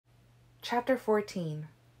Chapter 14.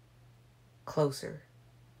 Closer.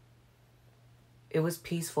 It was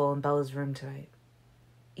peaceful in Bella's room tonight.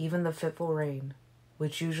 Even the fitful rain,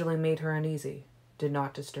 which usually made her uneasy, did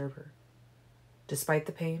not disturb her. Despite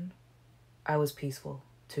the pain, I was peaceful,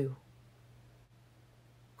 too.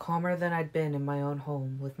 Calmer than I'd been in my own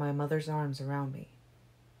home with my mother's arms around me.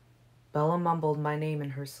 Bella mumbled my name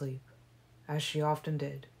in her sleep, as she often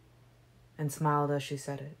did, and smiled as she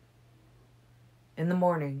said it. In the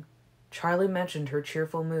morning, Charlie mentioned her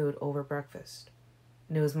cheerful mood over breakfast,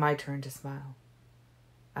 and it was my turn to smile.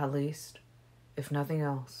 At least, if nothing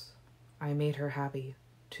else, I made her happy,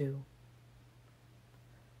 too.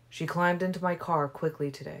 She climbed into my car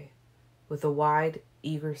quickly today, with a wide,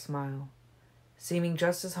 eager smile, seeming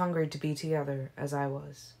just as hungry to be together as I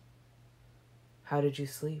was. "How did you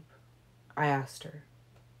sleep?" I asked her.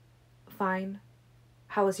 "Fine.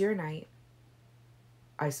 How was your night?"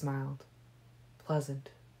 I smiled. "Pleasant."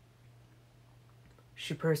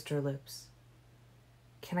 She pursed her lips.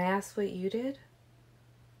 "Can I ask what you did?"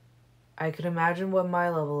 I could imagine what my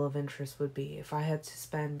level of interest would be if I had to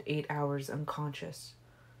spend 8 hours unconscious,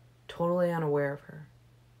 totally unaware of her.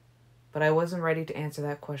 But I wasn't ready to answer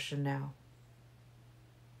that question now.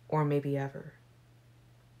 Or maybe ever.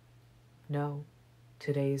 No,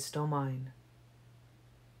 today is still mine.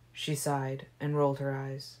 She sighed and rolled her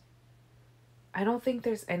eyes. "I don't think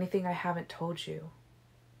there's anything I haven't told you."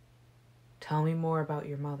 "Tell me more about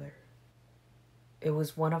your mother." It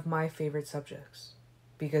was one of my favorite subjects,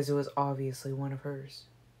 because it was obviously one of hers.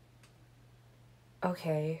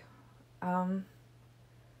 Okay,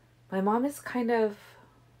 my mom is kind of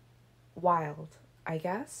wild, I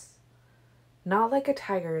guess. Not like a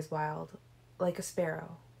tiger is wild, like a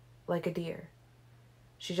sparrow, like a deer.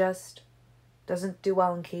 She just doesn't do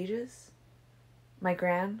well in cages. My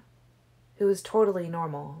gran, who was totally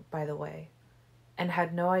normal, by the way, and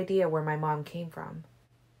had no idea where my mom came from,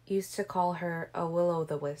 used to call her a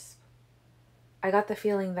will-o'-the-wisp. I got the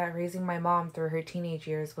feeling that raising my mom through her teenage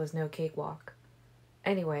years was no cakewalk.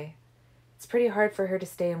 Anyway, it's pretty hard for her to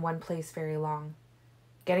stay in one place very long.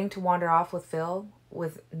 Getting to wander off with Phil,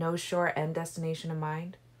 with no sure end destination in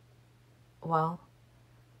mind, well,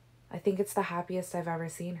 I think it's the happiest I've ever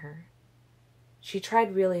seen her. She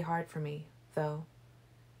tried really hard for me, though.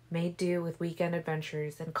 Made do with weekend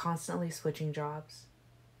adventures and constantly switching jobs.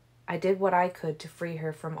 I did what I could to free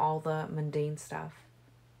her from all the mundane stuff.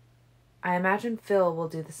 I imagine Phil will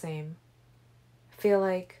do the same. I feel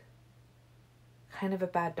like kind of a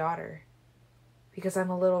bad daughter, because I'm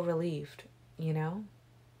a little relieved, you know?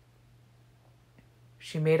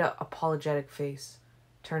 She made an apologetic face,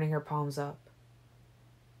 turning her palms up.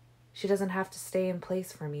 She doesn't have to stay in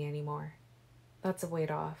place for me anymore. That's a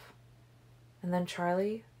weight off. And then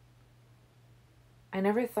Charlie? I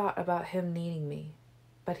never thought about him needing me,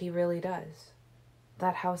 but he really does.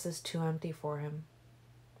 That house is too empty for him.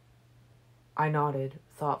 I nodded,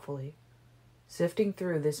 thoughtfully, sifting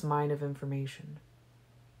through this mine of information.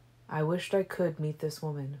 I wished I could meet this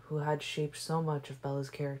woman who had shaped so much of Bella's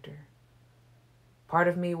character. Part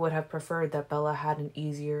of me would have preferred that Bella had an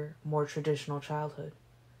easier, more traditional childhood,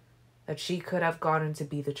 that she could have gotten to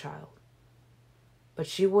be the child. But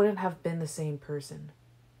she wouldn't have been the same person,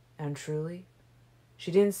 and truly, she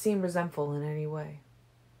didn't seem resentful in any way.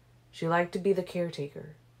 She liked to be the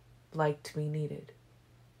caretaker, liked to be needed.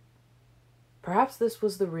 Perhaps this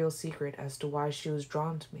was the real secret as to why she was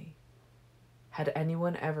drawn to me. Had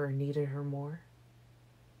anyone ever needed her more?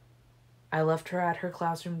 I left her at her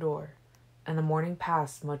classroom door, and the morning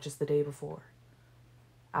passed much as the day before.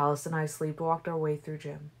 Alice and I sleepwalked our way through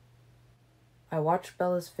gym. I watched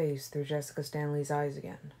Bella's face through Jessica Stanley's eyes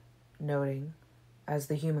again, noting, as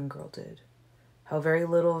the human girl did, how very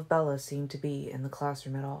little of Bella seemed to be in the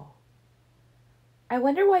classroom at all. "I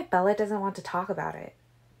wonder why Bella doesn't want to talk about it,"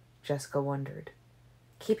 Jessica wondered.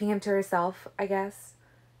 "Keeping him to herself, I guess.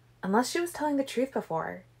 Unless she was telling the truth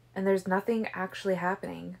before, and there's nothing actually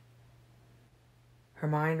happening." Her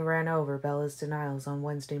mind ran over Bella's denials on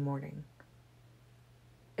Wednesday morning.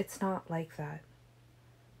 "It's not like that."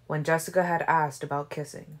 When Jessica had asked about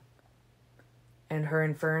kissing, and her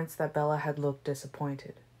inference that Bella had looked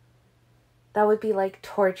disappointed. "That would be like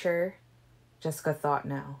torture," Jessica thought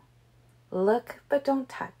now. "Look, but don't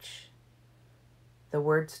touch." The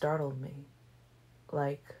word startled me.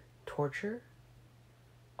 Like torture?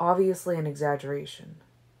 Obviously an exaggeration,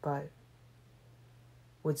 but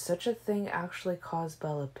would such a thing actually cause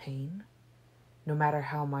Bella pain, no matter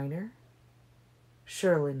how minor?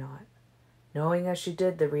 Surely not, knowing as she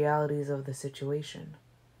did the realities of the situation.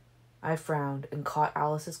 I frowned and caught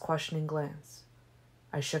Alice's questioning glance.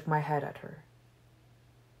 I shook my head at her.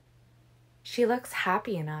 "She looks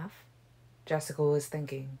happy enough. Jessica was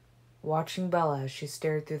thinking, watching Bella as she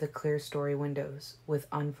stared through the clear story windows with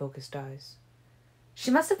unfocused eyes.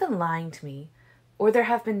 She must have been lying to me, or there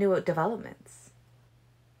have been new developments.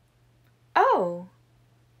 Oh!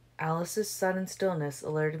 Alice's sudden stillness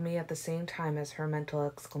alerted me at the same time as her mental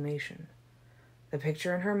exclamation. The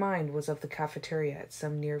picture in her mind was of the cafeteria at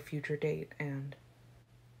some near future date, and...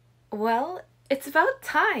 Well, it's about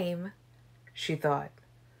time, she thought,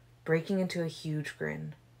 breaking into a huge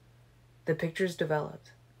grin. The pictures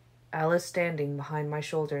developed. Alice standing behind my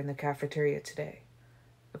shoulder in the cafeteria today,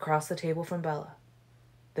 across the table from Bella.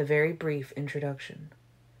 The very brief introduction.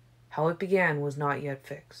 How it began was not yet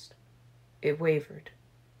fixed. It wavered,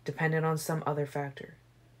 dependent on some other factor,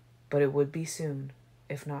 but it would be soon,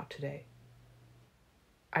 if not today.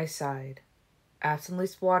 I sighed, absently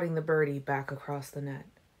swatting the birdie back across the net.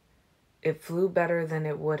 It flew better than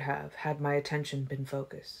it would have had my attention been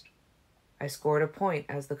focused. I scored a point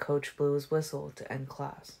as the coach blew his whistle to end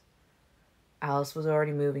class. Alice was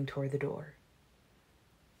already moving toward the door.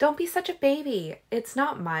 Don't be such a baby. It's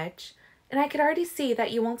not much, and I could already see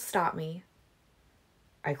that you won't stop me.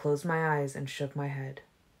 I closed my eyes and shook my head.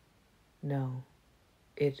 No,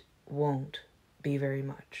 it won't be very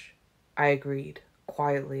much, I agreed,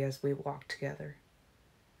 quietly as we walked together.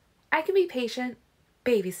 I can be patient.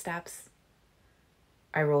 Baby steps.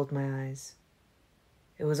 I rolled my eyes.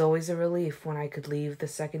 It was always a relief when I could leave the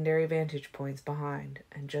secondary vantage points behind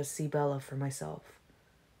and just see Bella for myself.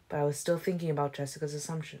 But I was still thinking about Jessica's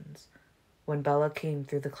assumptions when Bella came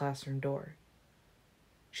through the classroom door.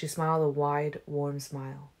 She smiled a wide, warm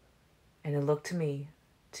smile, and it looked to me,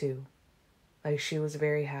 too, like she was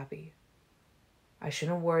very happy. I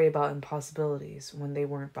shouldn't worry about impossibilities when they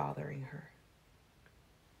weren't bothering her.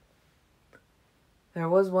 There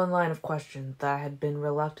was one line of question that I had been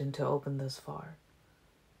reluctant to open thus far,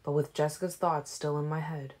 but with Jessica's thoughts still in my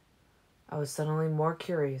head, I was suddenly more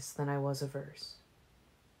curious than I was averse.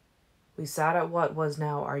 We sat at what was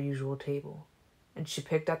now our usual table, and she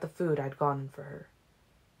picked at the food I'd gotten for her.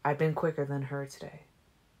 I'd been quicker than her today.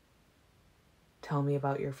 "Tell me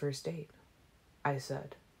about your first date," I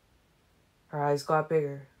said. Her eyes got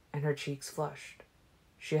bigger, and her cheeks flushed.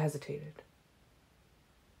 She hesitated.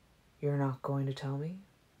 "You're not going to tell me?"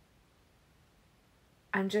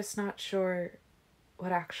 I'm just not sure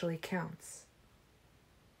what actually counts.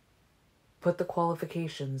 "Put the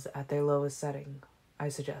qualifications at their lowest setting," I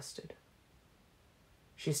suggested.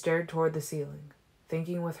 She stared toward the ceiling,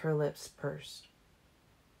 thinking with her lips pursed.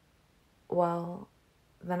 Well,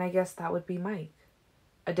 then I guess that would be Mike.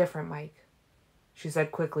 A different Mike, she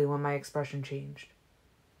said quickly when my expression changed.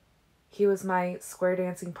 He was my square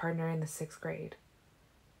dancing partner in the 6th grade.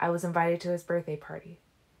 I was invited to his birthday party.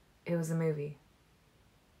 It was a movie.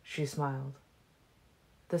 She smiled.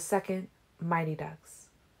 The second, Mighty Ducks.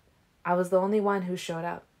 I was the only one who showed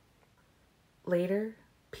up. Later,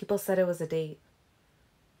 people said it was a date.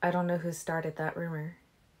 I don't know who started that rumor.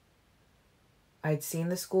 I'd seen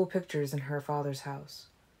the school pictures in her father's house,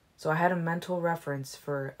 so I had a mental reference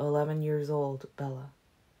for 11 years old Bella.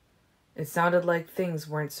 It sounded like things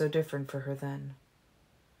weren't so different for her then.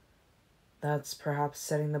 That's perhaps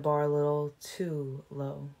setting the bar a little too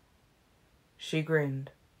low. She grinned.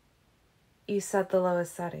 You said the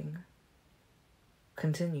lowest setting.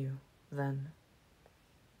 Continue, then.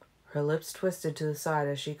 Her lips twisted to the side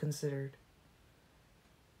as she considered.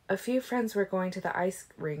 A few friends were going to the ice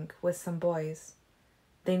rink with some boys.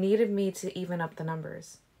 They needed me to even up the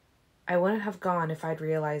numbers. I wouldn't have gone if I'd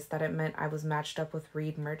realized that it meant I was matched up with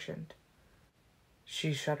Reed Merchant.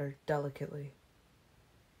 She shuddered delicately.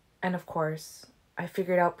 And of course, I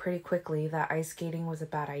figured out pretty quickly that ice skating was a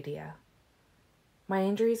bad idea. My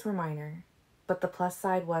injuries were minor, but the plus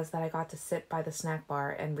side was that I got to sit by the snack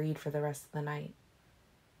bar and read for the rest of the night.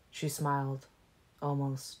 She smiled,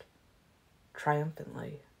 almost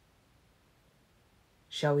triumphantly.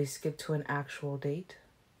 Shall we skip to an actual date?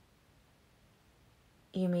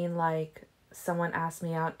 You mean like someone asked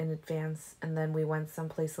me out in advance and then we went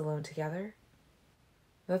someplace alone together?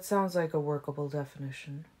 That sounds like a workable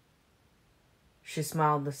definition. She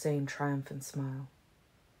smiled the same triumphant smile.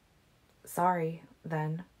 Sorry,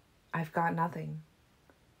 then. I've got nothing.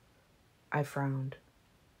 I frowned.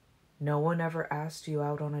 No one ever asked you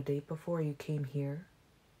out on a date before you came here?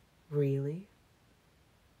 Really?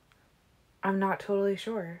 I'm not totally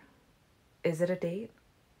sure. Is it a date?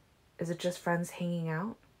 Is it just friends hanging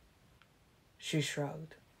out? She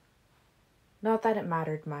shrugged. Not that it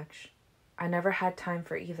mattered much. I never had time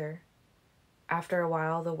for either. After a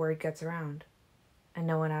while, the word gets around, and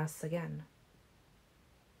no one asks again.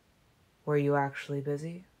 Were you actually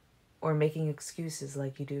busy, or making excuses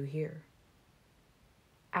like you do here?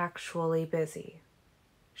 actually busy,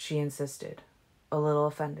 she insisted, a little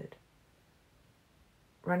offended.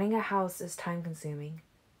 Running a house is time consuming,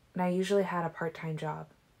 and I usually had a part-time job,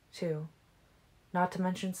 too, not to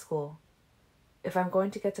mention school. If I'm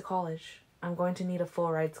going to get to college, I'm going to need a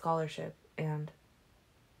full ride scholarship, and...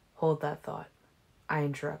 Hold that thought, I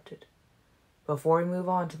interrupted. Before we move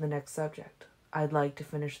on to the next subject, I'd like to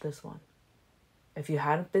finish this one. If you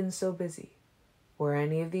hadn't been so busy, were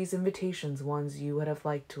any of these invitations ones you would have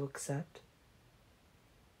liked to accept?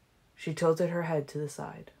 She tilted her head to the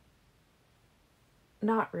side.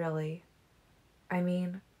 Not really. I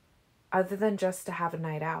mean, other than just to have a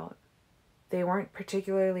night out, they weren't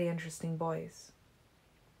particularly interesting boys.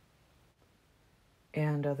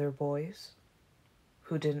 And other boys?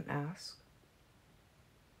 Who didn't ask?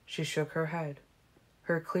 She shook her head,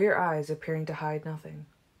 her clear eyes appearing to hide nothing.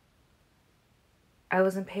 I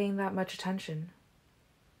wasn't paying that much attention.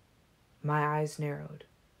 My eyes narrowed.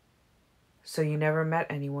 So you never met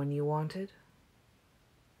anyone you wanted?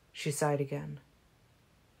 She sighed again.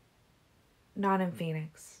 Not in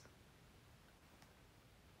Phoenix.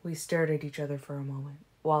 We stared at each other for a moment,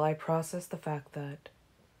 while I processed the fact that,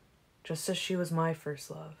 just as she was my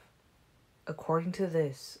first love, according to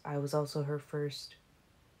this, I was also her first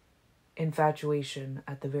infatuation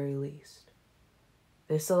at the very least.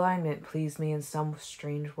 This alignment pleased me in some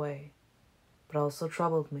strange way, but also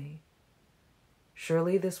troubled me.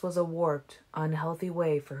 Surely this was a warped, unhealthy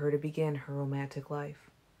way for her to begin her romantic life.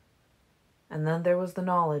 And then there was the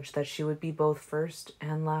knowledge that she would be both first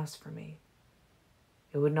and last for me.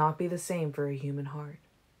 It would not be the same for a human heart.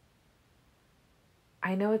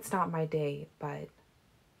 I know it's not my day, but...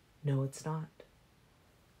 No, it's not.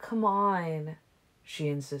 Come on, she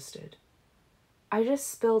insisted. I just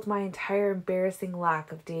spilled my entire embarrassing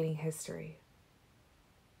lack of dating history.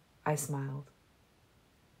 I smiled.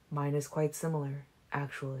 Mine is quite similar,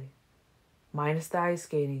 actually. Minus the ice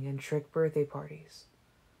skating and trick birthday parties.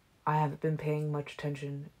 I haven't been paying much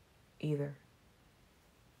attention either.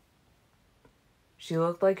 She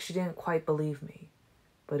looked like she didn't quite believe me,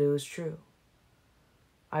 but it was true.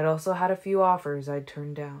 I'd also had a few offers I'd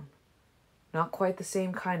turned down. Not quite the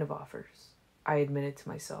same kind of offers, I admitted to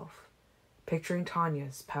myself, picturing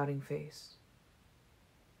Tanya's pouting face.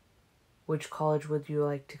 Which college would you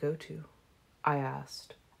like to go to? I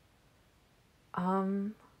asked.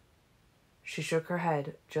 She shook her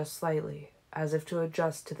head just slightly, as if to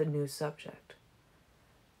adjust to the new subject.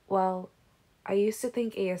 Well, I used to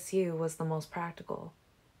think ASU was the most practical,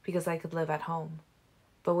 because I could live at home.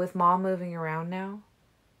 But with Mom moving around now,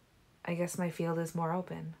 I guess my field is more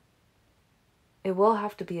open. It will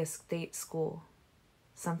have to be a state school,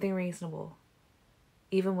 something reasonable,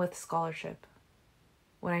 even with scholarship.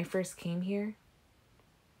 When I first came here,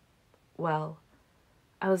 well,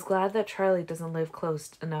 I was glad that Charlie doesn't live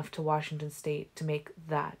close enough to Washington State to make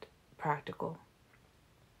that practical.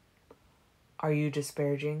 Are you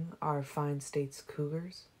disparaging our fine state's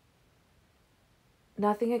cougars?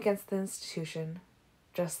 Nothing against the institution,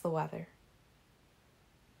 just the weather.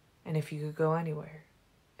 And if you could go anywhere,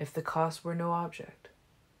 if the cost were no object,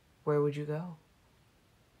 where would you go?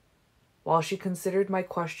 While she considered my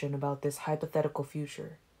question about this hypothetical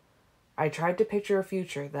future, I tried to picture a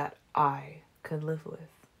future that I could live with.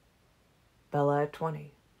 Bella at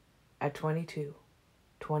 20, at 22,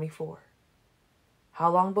 24.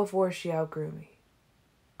 How long before she outgrew me,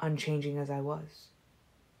 unchanging as I was?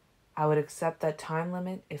 I would accept that time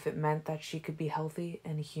limit if it meant that she could be healthy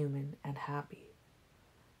and human and happy.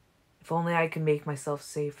 If only I could make myself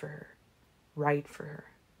safe for her, right for her.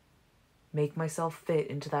 Make myself fit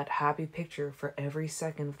into that happy picture for every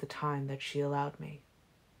second of the time that she allowed me.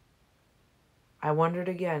 I wondered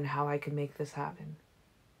again how I could make this happen.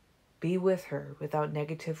 Be with her without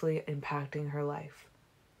negatively impacting her life.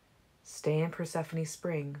 Stay in Persephone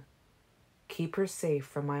Spring. Keep her safe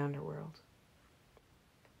from my underworld.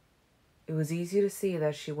 It was easy to see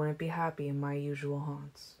that she wouldn't be happy in my usual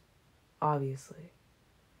haunts, obviously.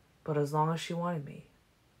 But as long as she wanted me,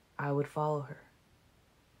 I would follow her.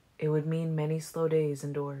 It would mean many slow days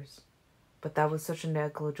indoors, but that was such a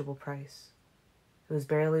negligible price. It was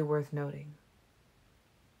barely worth noting.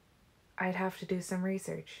 I'd have to do some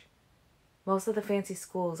research. Most of the fancy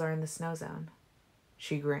schools are in the snow zone.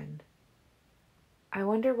 She grinned. I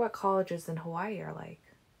wonder what colleges in Hawaii are like.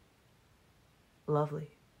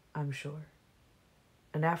 Lovely, I'm sure.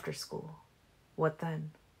 And after school, what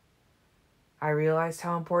then? I realized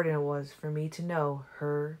how important it was for me to know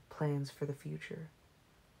her plans for the future,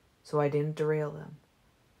 so I didn't derail them,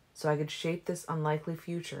 so I could shape this unlikely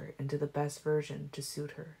future into the best version to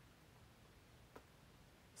suit her.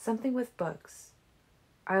 Something with books.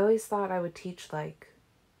 I always thought I would teach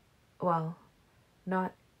Well,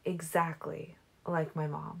 not exactly like my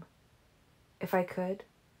mom. If I could,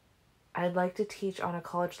 I'd like to teach on a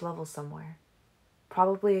college level somewhere,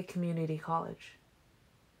 probably a community college.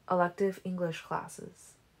 Elective English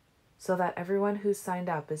classes, so that everyone who's signed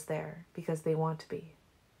up is there because they want to be.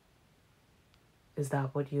 Is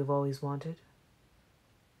that what you've always wanted?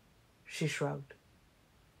 She shrugged.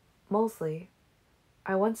 Mostly,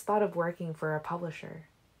 I once thought of working for a publisher,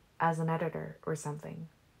 as an editor or something.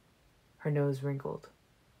 Her nose wrinkled.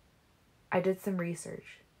 I did some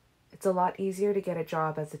research. It's a lot easier to get a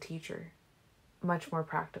job as a teacher. Much more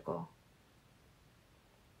practical.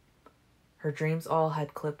 Her dreams all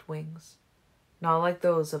had clipped wings, not like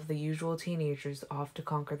those of the usual teenagers off to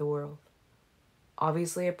conquer the world.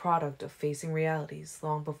 Obviously a product of facing realities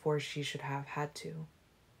long before she should have had to.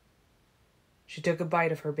 She took a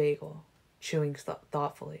bite of her bagel, chewing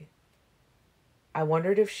thoughtfully. I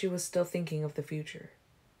wondered if she was still thinking of the future,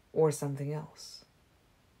 or something else.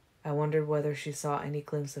 I wondered whether she saw any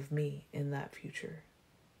glimpse of me in that future.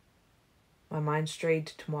 My mind strayed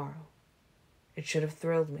to tomorrow. It should have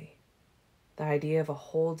thrilled me. The idea of a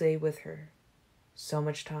whole day with her. So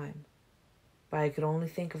much time. But I could only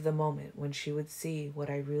think of the moment when she would see what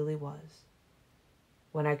I really was.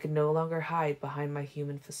 When I could no longer hide behind my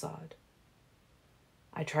human facade.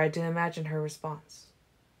 I tried to imagine her response.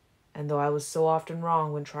 And though I was so often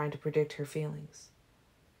wrong when trying to predict her feelings,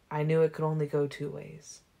 I knew it could only go two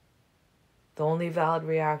ways. The only valid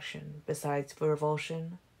reaction, besides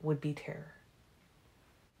revulsion, would be terror.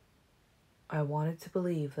 I wanted to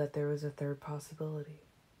believe that there was a third possibility.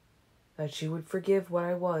 That she would forgive what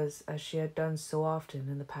I was as she had done so often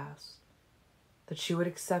in the past. That she would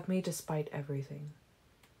accept me despite everything.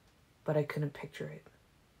 But I couldn't picture it.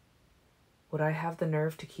 Would I have the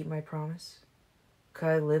nerve to keep my promise? Could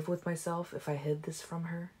I live with myself if I hid this from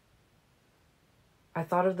her? I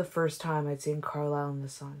thought of the first time I'd seen Carlisle in the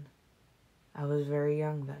sun. I was very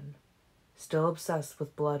young then, still obsessed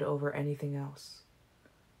with blood over anything else.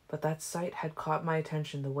 But that sight had caught my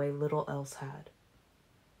attention the way little else had.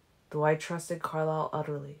 Though I trusted Carlisle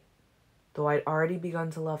utterly, though I'd already begun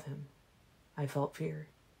to love him, I felt fear.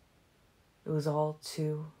 It was all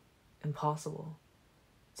too impossible,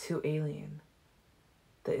 too alien.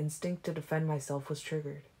 The instinct to defend myself was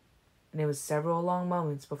triggered, and it was several long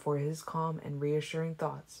moments before his calm and reassuring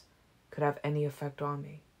thoughts could have any effect on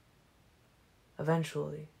me.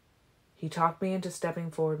 Eventually, he talked me into stepping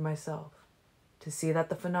forward myself, to see that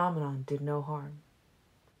the phenomenon did no harm.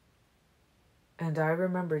 And I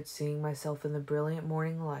remembered seeing myself in the brilliant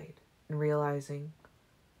morning light and realizing,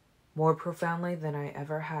 more profoundly than I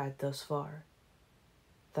ever had thus far,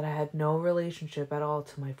 that I had no relationship at all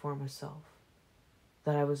to my former self,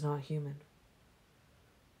 that I was not human.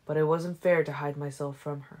 But it wasn't fair to hide myself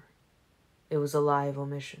from her. It was a lie of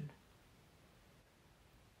omission.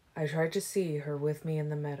 I tried to see her with me in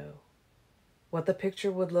the meadow, what the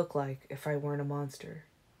picture would look like if I weren't a monster.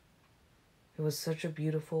 It was such a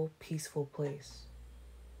beautiful, peaceful place.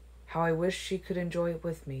 How I wished she could enjoy it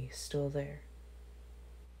with me, still there.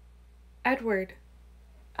 Edward,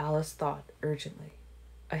 Alice thought urgently,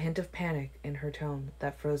 a hint of panic in her tone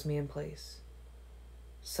that froze me in place.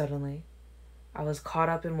 Suddenly, I was caught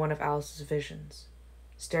up in one of Alice's visions,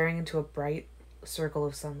 staring into a bright circle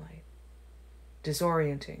of sunlight.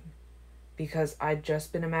 Disorienting, because I'd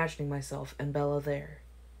just been imagining myself and Bella there.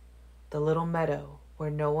 The little meadow where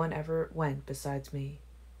no one ever went besides me.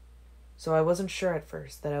 So I wasn't sure at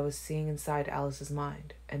first that I was seeing inside Alice's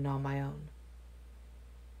mind and not my own.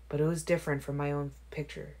 But it was different from my own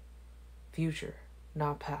picture. Future,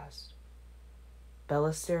 not past.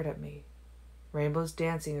 Bella stared at me, rainbows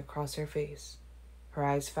dancing across her face, her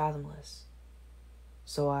eyes fathomless.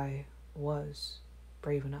 So I was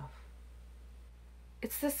brave enough.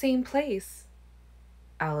 it's the same place.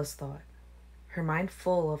 Alice thought, her mind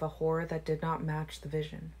full of a horror that did not match the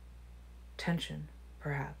vision. Tension,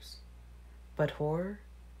 perhaps. But horror?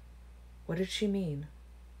 What did she mean?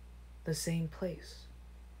 The same place.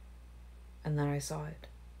 And then I saw it.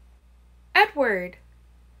 Edward!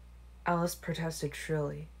 Alice protested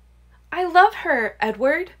shrilly. I love her,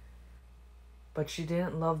 Edward! But she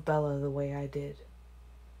didn't love Bella the way I did.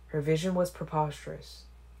 Her vision was preposterous.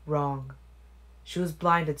 Wrong. She was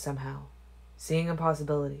blinded somehow, seeing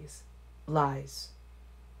impossibilities. Lies.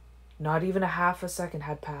 Not even a half a second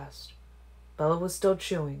had passed. Bella was still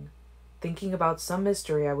chewing, thinking about some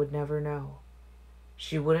mystery I would never know.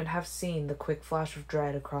 She wouldn't have seen the quick flash of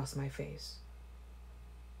dread across my face.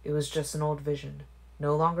 It was just an old vision,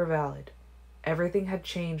 no longer valid. Everything had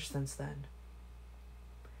changed since then.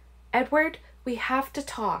 Edward, we have to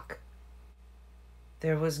talk.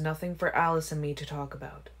 There was nothing for Alice and me to talk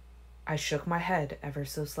about. I shook my head ever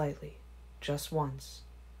so slightly, just once.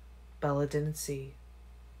 Bella didn't see.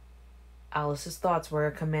 Alice's thoughts were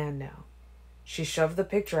a command now. She shoved the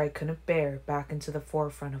picture I couldn't bear back into the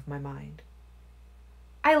forefront of my mind.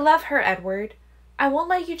 I love her, Edward. I won't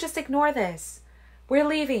let you just ignore this. We're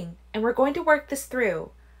leaving, and we're going to work this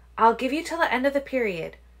through. I'll give you till the end of the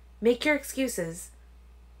period. Make your excuses.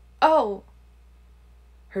 Oh!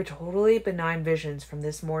 Her totally benign visions from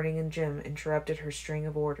this morning in gym interrupted her string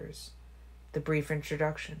of orders. The brief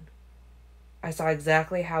introduction. I saw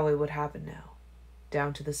exactly how it would happen now,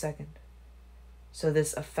 down to the second. So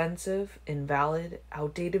this offensive, invalid,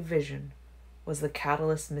 outdated vision was the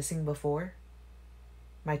catalyst missing before?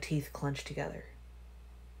 My teeth clenched together.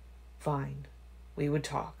 Fine, we would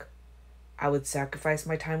talk. I would sacrifice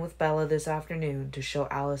my time with Bella this afternoon to show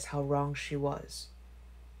Alice how wrong she was.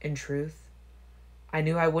 In truth, I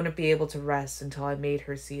knew I wouldn't be able to rest until I made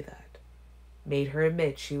her see that. Made her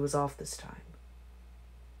admit she was off this time.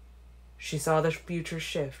 She saw the future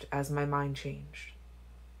shift as my mind changed.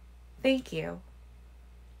 Thank you.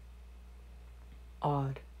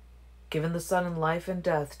 Odd, given the sudden life and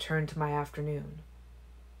death turned to my afternoon.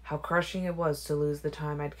 How crushing it was to lose the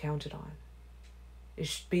time I'd counted on. It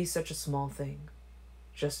should be such a small thing.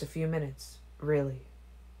 Just a few minutes, really.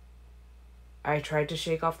 I tried to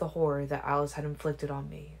shake off the horror that Alice had inflicted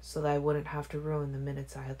on me so that I wouldn't have to ruin the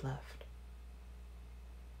minutes I had left.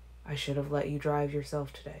 I should have let you drive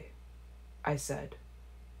yourself today, I said,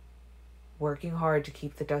 working hard to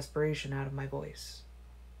keep the desperation out of my voice.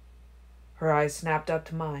 Her eyes snapped up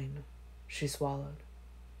to mine. She swallowed.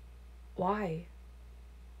 Why?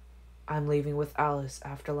 I'm leaving with Alice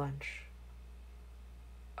after lunch.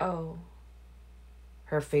 Oh.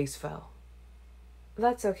 Her face fell.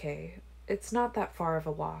 That's okay. It's not that far of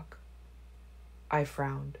a walk. I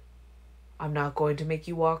frowned. I'm not going to make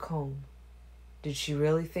you walk home. Did she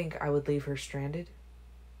really think I would leave her stranded?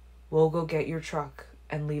 We'll go get your truck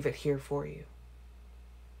and leave it here for you.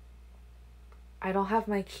 I don't have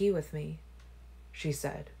my key with me, she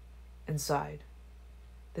said, and sighed.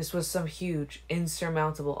 This was some huge,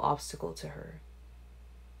 insurmountable obstacle to her.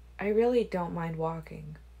 I really don't mind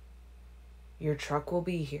walking. Your truck will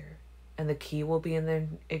be here, and the key will be in the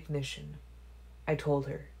ignition, I told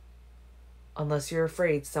her. Unless you're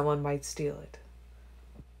afraid someone might steal it.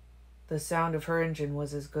 The sound of her engine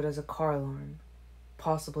was as good as a car alarm,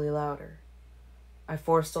 possibly louder. I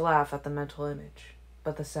forced a laugh at the mental image,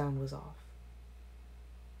 but the sound was off.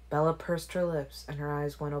 Bella pursed her lips and her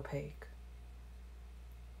eyes went opaque.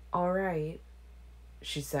 All right,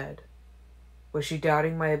 she said. Was she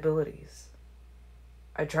doubting my abilities?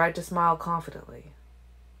 I tried to smile confidently.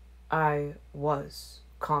 I was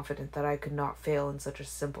confident that I could not fail in such a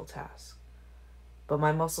simple task, but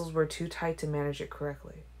my muscles were too tight to manage it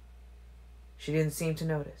correctly. She didn't seem to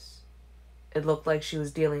notice. It looked like she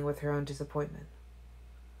was dealing with her own disappointment.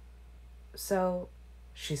 So,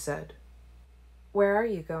 she said, where are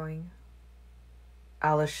you going?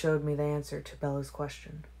 Alice showed me the answer to Bella's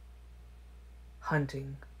question.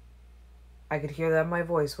 Hunting. I could hear that my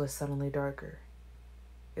voice was suddenly darker.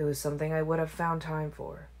 It was something I would have found time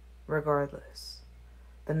for, regardless.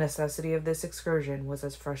 The necessity of this excursion was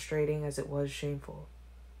as frustrating as it was shameful,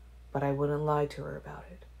 but I wouldn't lie to her about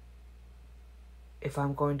it. If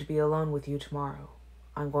I'm going to be alone with you tomorrow,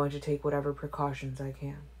 I'm going to take whatever precautions I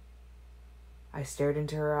can. I stared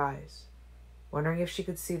into her eyes, wondering if she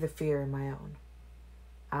could see the fear in my own.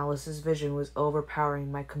 Alice's vision was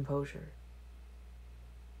overpowering my composure.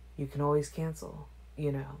 You can always cancel,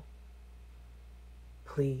 you know.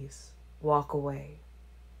 Please, walk away.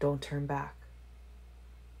 Don't turn back.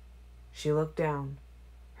 She looked down,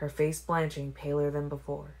 her face blanching paler than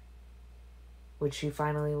before. Would she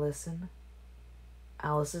finally listen?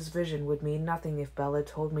 Alice's vision would mean nothing if Bella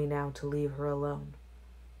told me now to leave her alone.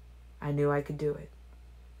 I knew I could do it,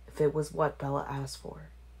 if it was what Bella asked for.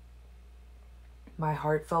 My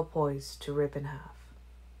heart felt poised to rip in half.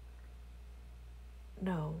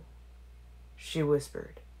 No, she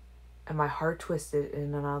whispered, and my heart twisted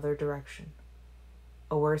in another direction.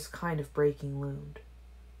 A worse kind of breaking loomed.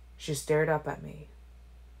 She stared up at me.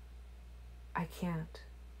 I can't.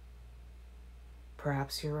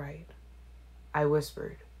 Perhaps you're right, I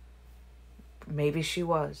whispered. Maybe she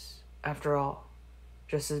was, after all,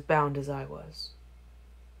 just as bound as I was.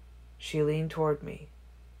 She leaned toward me,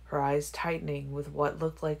 her eyes tightening with what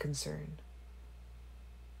looked like concern.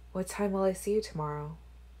 What time will I see you tomorrow?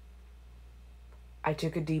 I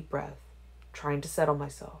took a deep breath, trying to settle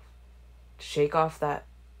myself, to shake off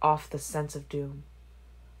the sense of doom.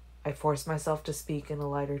 I forced myself to speak in a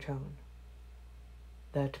lighter tone.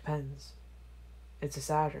 That depends. It's a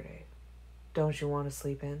Saturday. Don't you want to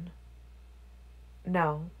sleep in?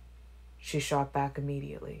 No, she shot back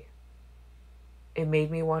immediately. It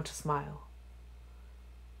made me want to smile.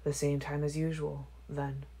 The same time as usual,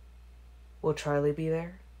 then. Will Charlie be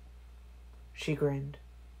there? She grinned.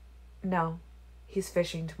 No, he's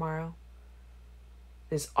fishing tomorrow.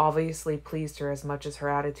 This obviously pleased her as much as her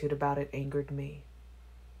attitude about it angered me.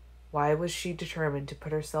 Why was she determined to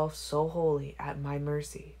put herself so wholly at my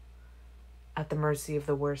mercy? At the mercy of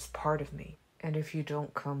the worst part of me? And if you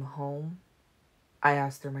don't come home? I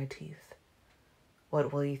asked through my teeth.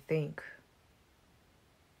 What will he think?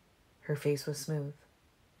 Her face was smooth.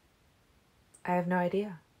 I have no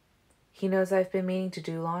idea. He knows I've been meaning to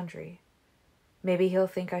do laundry. Maybe he'll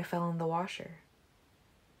think I fell in the washer.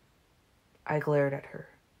 I glared at her.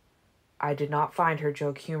 I did not find her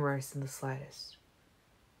joke humorous in the slightest.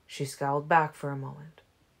 She scowled back for a moment,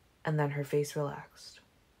 and then her face relaxed.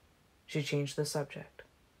 She changed the subject.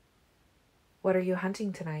 What are you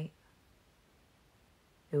hunting tonight?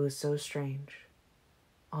 It was so strange.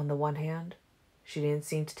 On the one hand, she didn't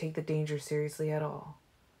seem to take the danger seriously at all.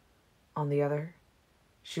 On the other,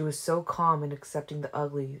 she was so calm in accepting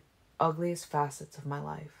the ugliest facets of my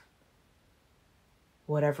life.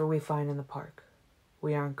 Whatever we find in the park,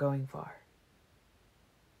 we aren't going far.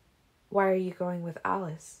 Why are you going with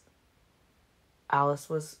Alice? Alice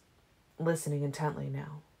was listening intently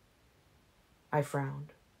now. I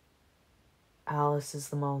frowned. Alice is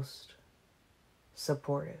the most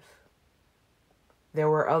supportive. There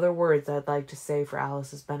were other words I'd like to say for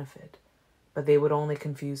Alice's benefit, but they would only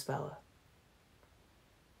confuse Bella.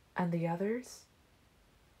 And the others?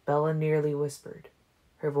 Bella nearly whispered,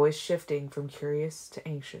 her voice shifting from curious to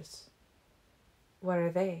anxious. What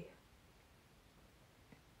are they?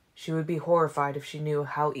 She would be horrified if she knew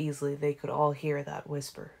how easily they could all hear that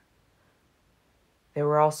whisper. There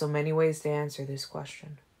were also many ways to answer this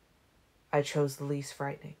question. I chose the least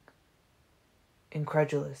frightening.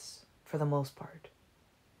 Incredulous, for the most part.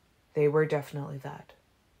 They were definitely that.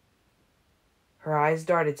 Her eyes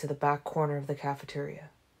darted to the back corner of the cafeteria,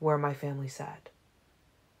 where my family sat.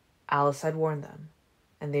 Alice had warned them,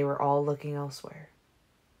 and they were all looking elsewhere.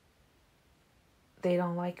 They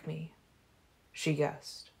don't like me, she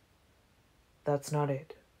guessed. That's not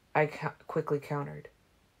it, I quickly countered.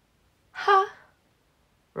 Ha!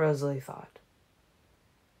 Rosalie thought.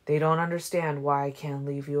 They don't understand why I can't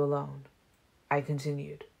leave you alone, I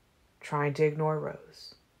continued, trying to ignore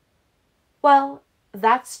Rose. Well,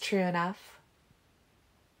 that's true enough.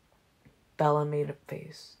 Bella made a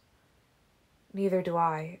face. Neither do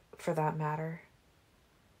I, for that matter.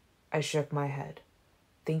 I shook my head,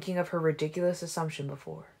 thinking of her ridiculous assumption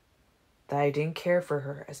before, that I didn't care for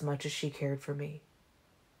her as much as she cared for me.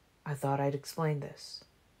 I thought I'd explain this.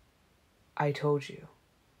 I told you.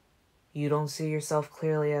 You don't see yourself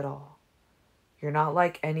clearly at all. You're not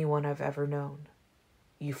like anyone I've ever known.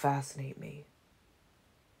 You fascinate me.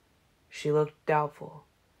 She looked doubtful.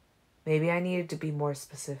 Maybe I needed to be more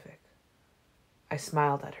specific. I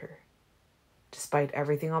smiled at her. Despite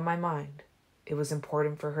everything on my mind, it was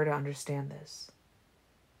important for her to understand this.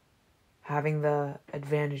 Having the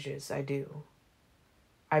advantages I do,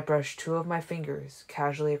 I brushed two of my fingers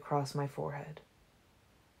casually across my forehead.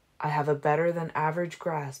 I have a better than average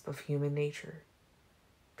grasp of human nature.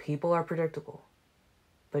 People are predictable,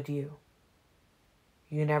 but you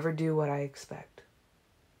never do what I expect.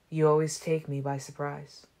 You always take me by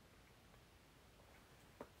surprise.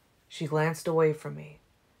 She glanced away from me,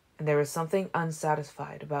 and there was something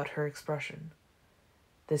unsatisfied about her expression.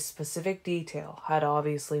 This specific detail had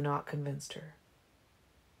obviously not convinced her.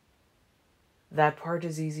 That part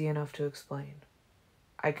is easy enough to explain.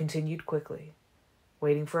 I continued quickly,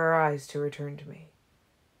 waiting for her eyes to return to me.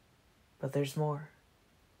 But there's more.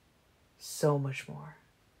 So much more.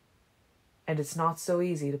 And it's not so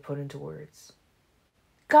easy to put into words.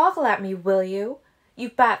 Goggle at me, will you? You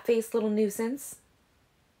bat-faced little nuisance.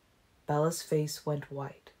 Bella's face went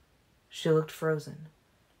white. She looked frozen,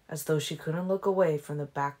 as though she couldn't look away from the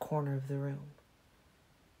back corner of the room.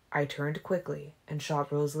 I turned quickly and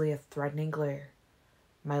shot Rosalie a threatening glare,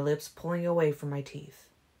 my lips pulling away from my teeth.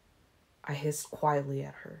 I hissed quietly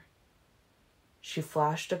at her. She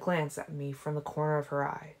flashed a glance at me from the corner of her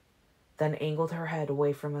eye, then angled her head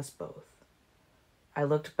away from us both. I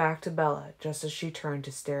looked back to Bella just as she turned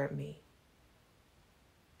to stare at me.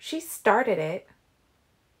 She started it,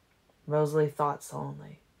 Rosalie thought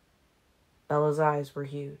sullenly. Bella's eyes were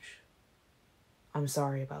huge. I'm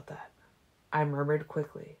sorry about that, I murmured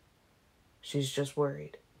quickly. She's just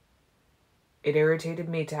worried. It irritated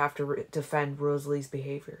me to have to defend Rosalie's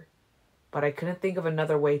behavior, but I couldn't think of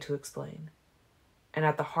another way to explain. And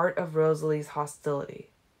at the heart of Rosalie's hostility,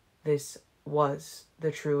 this was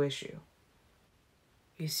the true issue.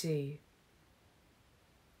 You see,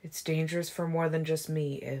 it's dangerous for more than just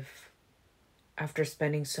me if, after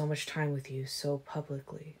spending so much time with you so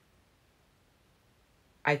publicly.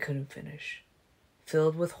 I couldn't finish.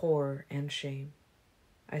 Filled with horror and shame,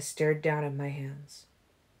 I stared down at my hands,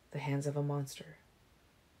 the hands of a monster.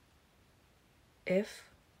 If,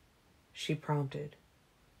 she prompted.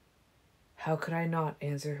 How could I not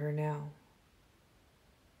answer her now?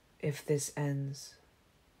 If this ends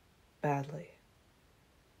badly.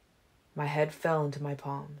 My head fell into my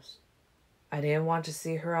palms. I didn't want to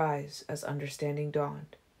see her eyes as understanding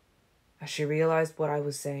dawned, as she realized what I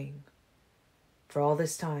was saying. For all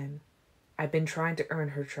this time, I'd been trying to earn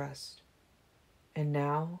her trust, and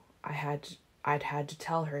now I'd had to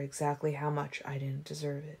tell her exactly how much I didn't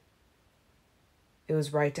deserve it. It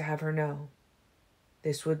was right to have her know.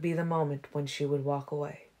 This would be the moment when she would walk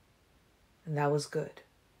away, and that was good.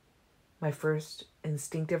 My first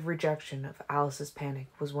instinctive rejection of Alice's panic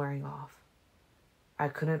was wearing off. I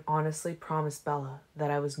couldn't honestly promise Bella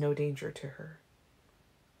that I was no danger to her.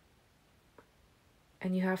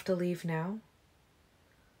 And you have to leave now?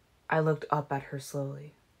 I looked up at her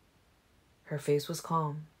slowly. Her face was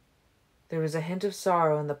calm. There was a hint of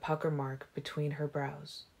sorrow in the pucker mark between her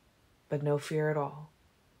brows, but no fear at all.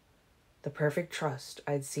 The perfect trust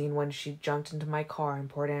I'd seen when she jumped into my car in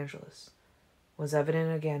Port Angeles was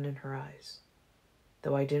evident again in her eyes.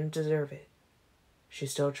 Though I didn't deserve it, she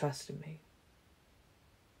still trusted me.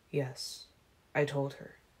 Yes, I told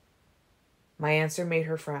her. My answer made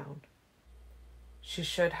her frown. She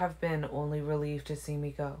should have been only relieved to see me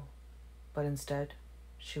go, but instead,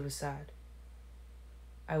 she was sad.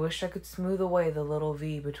 I wished I could smooth away the little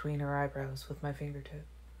V between her eyebrows with my fingertip.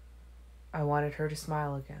 I wanted her to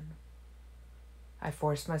smile again. I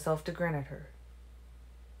forced myself to grin at her.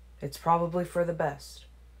 It's probably for the best.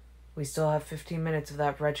 We still have 15 minutes of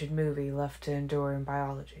that wretched movie left to endure in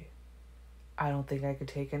biology. I don't think I could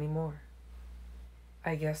take any more.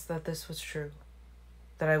 I guessed that this was true,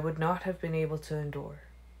 that I would not have been able to endure,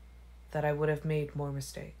 that I would have made more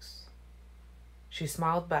mistakes. She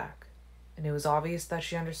smiled back, and it was obvious that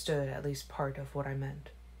she understood at least part of what I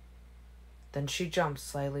meant. Then she jumped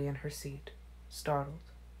slightly in her seat, startled.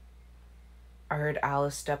 I heard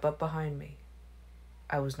Alice step up behind me.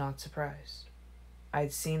 I was not surprised. I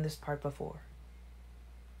had seen this part before.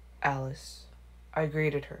 Alice, I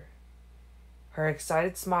greeted her. Her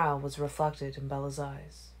excited smile was reflected in Bella's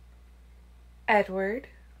eyes. Edward,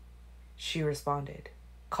 she responded,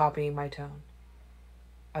 copying my tone.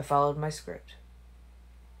 I followed my script.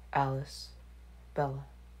 Alice, Bella,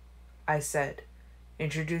 I said,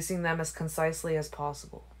 introducing them as concisely as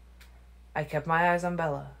possible. I kept my eyes on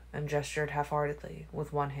Bella and gestured half-heartedly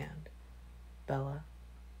with one hand. Bella,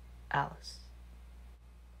 Alice.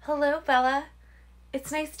 Hello, Bella.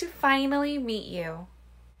 It's nice to finally meet you.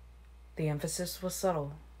 The emphasis was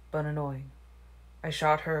subtle, but annoying. I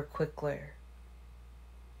shot her a quick glare.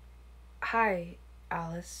 Hi,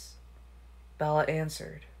 Alice, Bella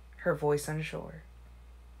answered, her voice unsure.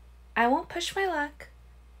 I won't push my luck,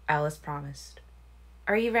 Alice promised.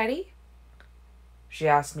 Are you ready? She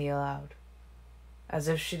asked me aloud, as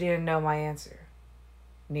if she didn't know my answer.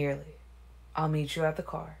 Nearly. I'll meet you at the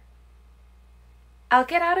car. I'll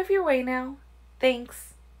get out of your way now.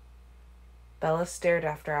 Thanks. Bella stared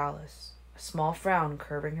after Alice, a small frown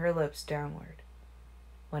curving her lips downward.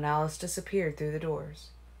 When Alice disappeared through the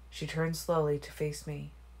doors, she turned slowly to face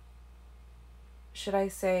me. Should I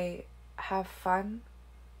say, have fun?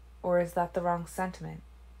 Or is that the wrong sentiment?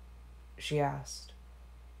 She asked.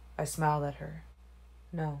 I smiled at her.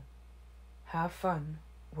 No. Have fun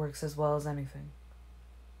works as well as anything.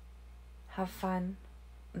 Have fun,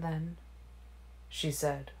 then, she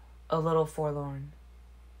said, a little forlorn.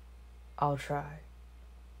 I'll try.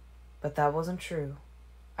 But that wasn't true.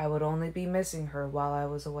 I would only be missing her while I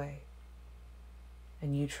was away.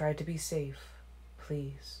 And you tried to be safe,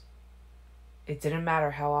 please. It didn't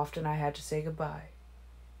matter how often I had to say goodbye.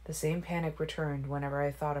 The same panic returned whenever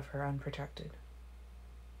I thought of her unprotected.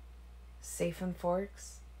 Safe in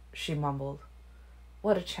Forks? She mumbled.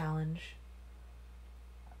 What a challenge.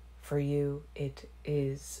 For you, it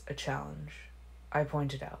is a challenge, I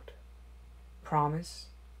pointed out. Promise?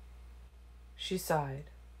 She sighed,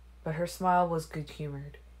 but her smile was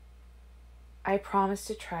good-humored. I promise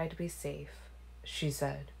to try to be safe, she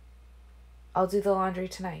said. I'll do the laundry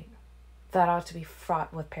tonight. That ought to be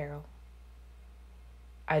fraught with peril.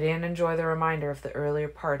 I didn't enjoy the reminder of the earlier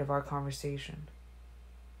part of our conversation.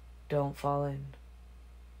 Don't fall in.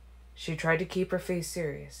 She tried to keep her face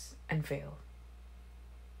serious and failed.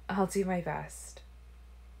 I'll do my best.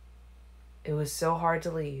 It was so hard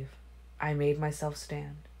to leave. I made myself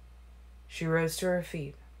stand. She rose to her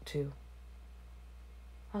feet, too.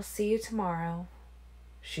 "I'll see you tomorrow,"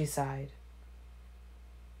 she sighed.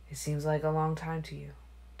 "It seems like a long time to you,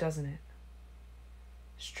 doesn't it?"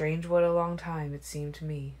 Strange what a long time it seemed to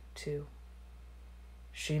me, too.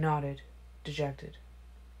 She nodded, dejected.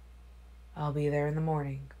 "I'll be there in the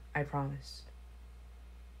morning," I promised.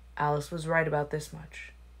 Alice was right about this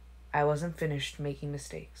much. I wasn't finished making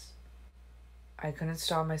mistakes. I couldn't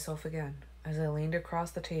stop myself again as I leaned across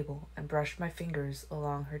the table and brushed my fingers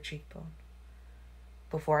along her cheekbone.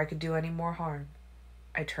 Before I could do any more harm,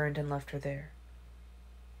 I turned and left her there.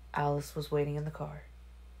 Alice was waiting in the car.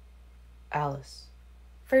 "Alice."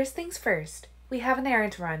 "First things first. We have an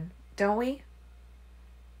errand to run, don't we?"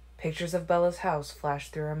 Pictures of Bella's house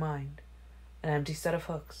flashed through her mind. An empty set of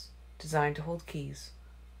hooks, designed to hold keys,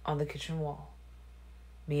 on the kitchen wall.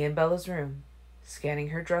 Me in Bella's room, scanning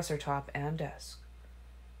her dresser top and desk.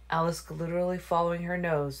 Alice literally following her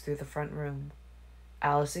nose through the front room.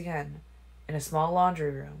 Alice again, in a small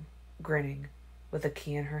laundry room, grinning, with a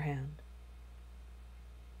key in her hand.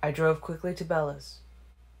 I drove quickly to Bella's.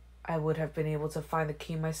 I would have been able to find the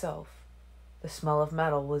key myself. The smell of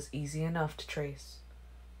metal was easy enough to trace,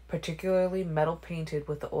 particularly metal painted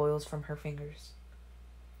with the oils from her fingers.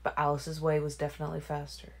 But Alice's way was definitely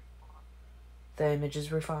faster. The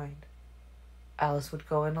images refined. Alice would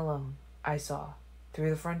go in alone, I saw, through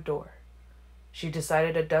the front door. She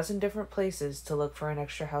decided a dozen different places to look for an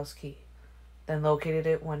extra house key, then located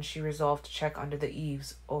it when she resolved to check under the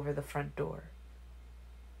eaves over the front door.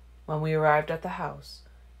 When we arrived at the house,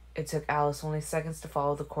 it took Alice only seconds to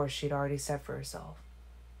follow the course she'd already set for herself.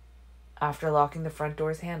 After locking the front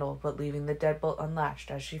door's handle but leaving the deadbolt unlatched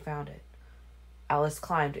as she found it, Alice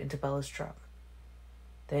climbed into Bella's truck.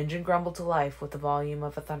 The engine grumbled to life with the volume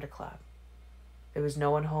of a thunderclap. There was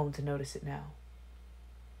no one home to notice it now.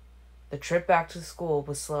 The trip back to school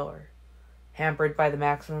was slower, hampered by the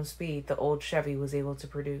maximum speed the old Chevy was able to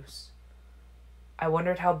produce. I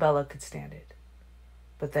wondered how Bella could stand it,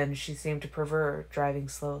 but then she seemed to prefer driving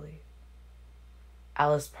slowly.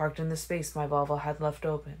 Alice parked in the space my Volvo had left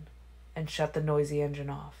open and shut the noisy engine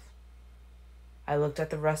off. I looked at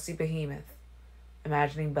the rusty behemoth,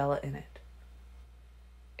 imagining Bella in it.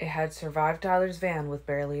 It had survived Tyler's van with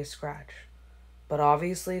barely a scratch, but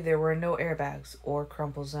obviously there were no airbags or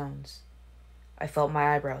crumple zones. I felt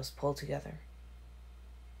my eyebrows pull together.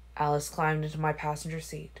 Alice climbed into my passenger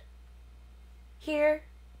seat. "Here,"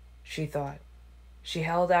 she thought. She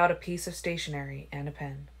held out a piece of stationery and a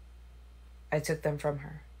pen. I took them from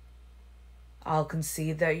her. "I'll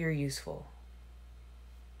concede that you're useful."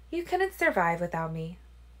 "You couldn't survive without me."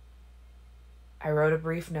 I wrote a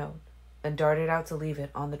brief note, then darted out to leave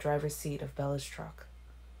it on the driver's seat of Bella's truck.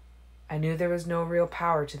 I knew there was no real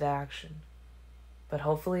power to the action, but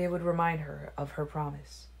hopefully it would remind her of her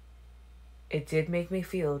promise. It did make me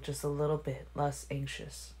feel just a little bit less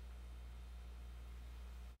anxious.